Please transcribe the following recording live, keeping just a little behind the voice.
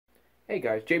Hey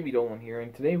guys, JB Dolan here,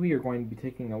 and today we are going to be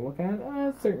taking a look at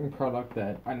a certain product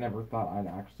that I never thought I'd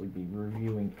actually be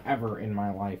reviewing ever in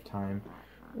my lifetime.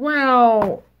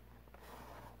 Well,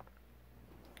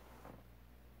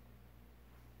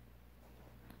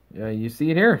 yeah, you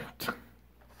see it here.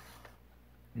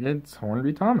 It's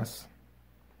Hornby Thomas.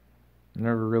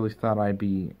 Never really thought I'd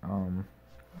be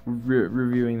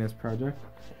reviewing this project.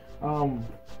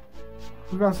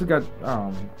 We've also got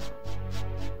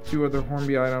two other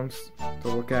Hornby items to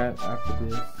look at after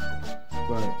this,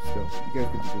 but still, you guys get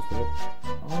the gist of it.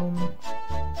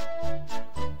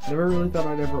 Never really thought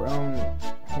I'd ever own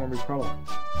Hornby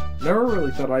products. Never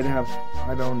really thought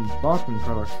I'd own Boston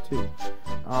products too.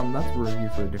 That's a review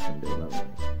for a different day, by the way.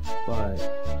 But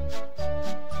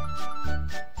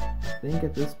I think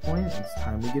at this point, it's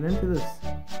time we get into this.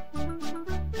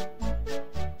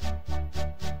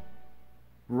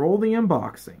 Roll the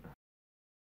unboxing.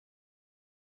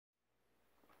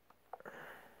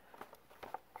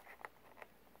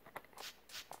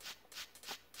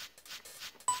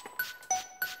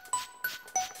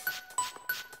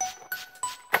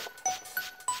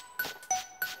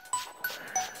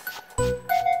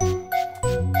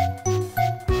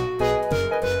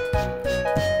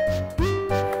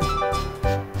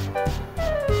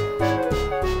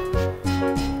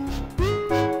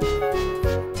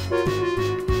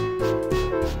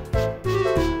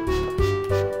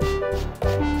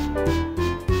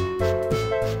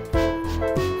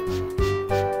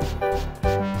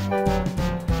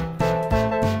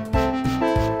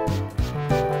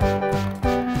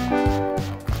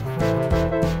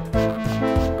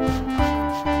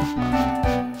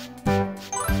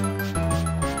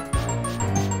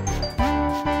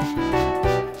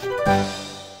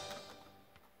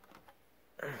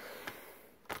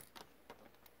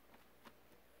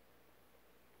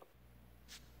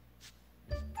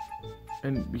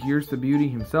 And here's the beauty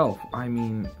himself. I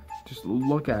mean, just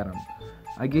look at him.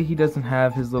 I get he doesn't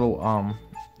have his little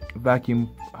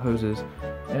vacuum hoses,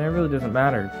 and it really doesn't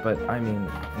matter. But I mean,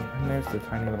 and there's the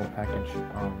tiny little package.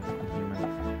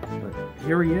 But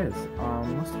here he is.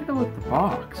 Let's take a look at the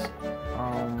box.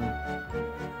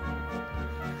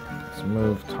 Let's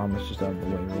move Thomas just out of the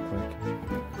way real quick.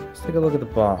 Let's take a look at the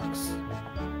box.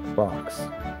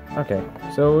 Okay,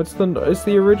 so it's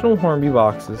the original Hornby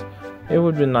boxes. It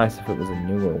would have been nice if it was a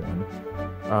newer one,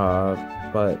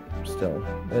 but still,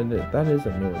 that is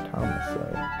a newer Thomas, so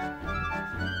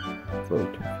it's a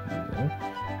little confusing.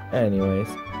 Anyways,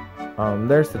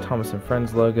 there's the Thomas and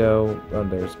Friends logo.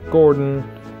 There's Gordon.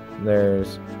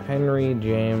 There's Henry,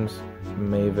 James,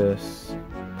 Mavis,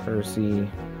 Percy,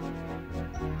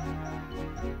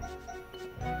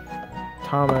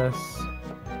 Thomas,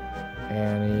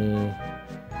 Annie.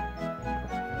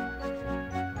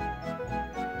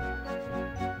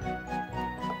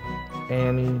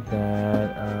 Annie, that,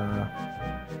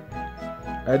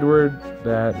 Edward,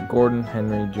 that, Gordon,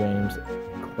 Henry, James,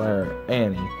 Claire,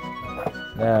 Annie.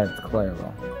 That's Claire,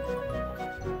 though.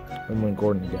 And then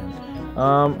Gordon again.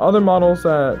 Other models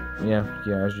that, yeah,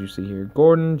 as you see here.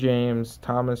 Gordon, James,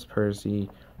 Thomas, Percy,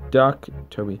 Duck,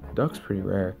 Toby. Duck's pretty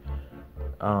rare.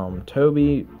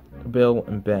 Toby, Bill,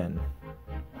 and Ben.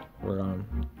 We're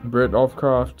on Britt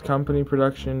Offcroft Company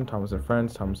production, Thomas and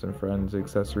Friends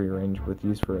accessory arranged with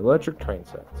use for electric train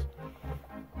sets.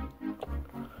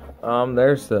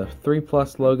 There's the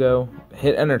 3+ logo,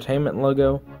 Hit Entertainment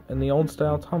logo, and the old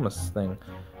style Thomas thing.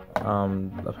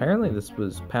 Apparently this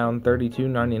was pound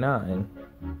 £32.99.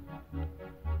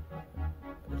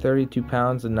 32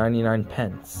 pounds and 99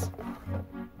 pence.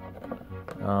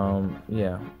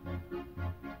 Yeah.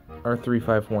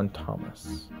 R351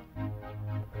 Thomas.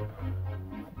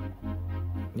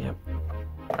 Yep.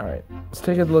 Alright, let's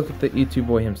take a look at the E2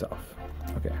 boy himself.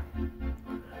 Okay.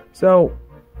 So,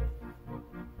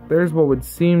 there's what would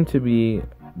seem to be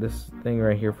this thing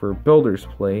right here for a builder's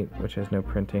plate, which has no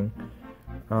printing.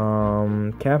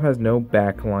 Cab has no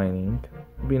back lining.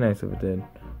 It'd be nice if it did.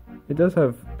 It does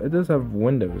have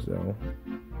windows though.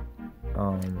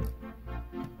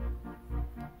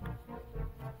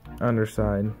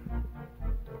 Underside.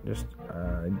 Just,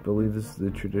 I believe this is the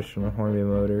traditional Hornby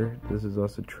motor. This is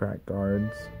also track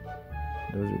guards.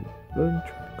 Those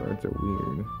track guards are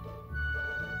weird.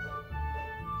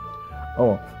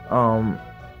 Oh,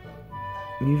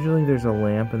 usually there's a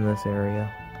lamp in this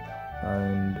area,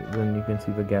 and then you can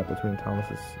see the gap between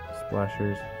Thomas's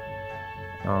splashers.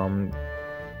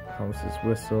 Thomas's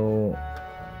whistle.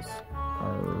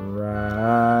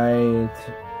 Right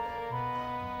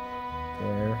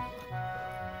there.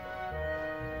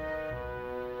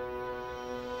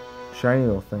 Shiny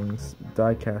little things.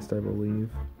 Die cast, I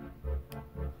believe.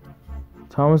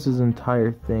 Thomas's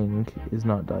entire thing is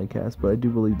not die-cast, but I do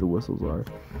believe the whistles are.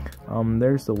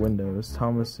 There's the windows.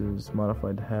 Thomas is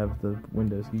modified to have the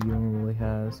windows he normally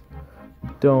has.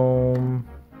 Dome.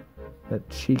 That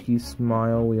cheeky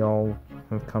smile we all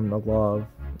have come to love.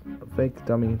 Fake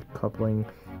dummy coupling.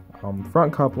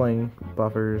 Front coupling.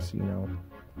 Buffers, you know.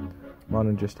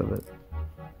 Modern gist of it.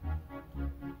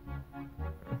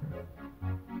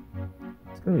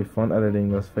 It's gonna be fun editing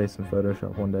this face in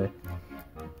Photoshop one day.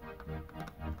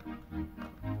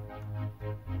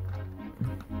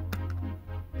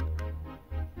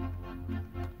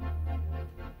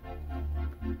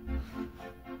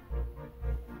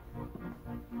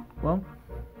 Well,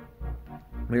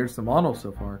 there's the model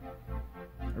so far.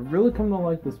 I've really come to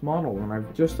like this model, and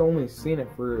I've just only seen it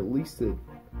for at least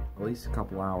a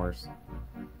couple hours.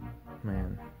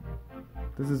 Man,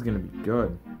 this is gonna be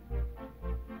good.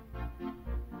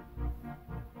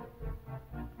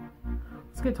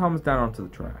 Let's get Thomas down onto the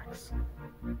tracks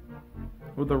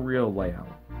with a real layout.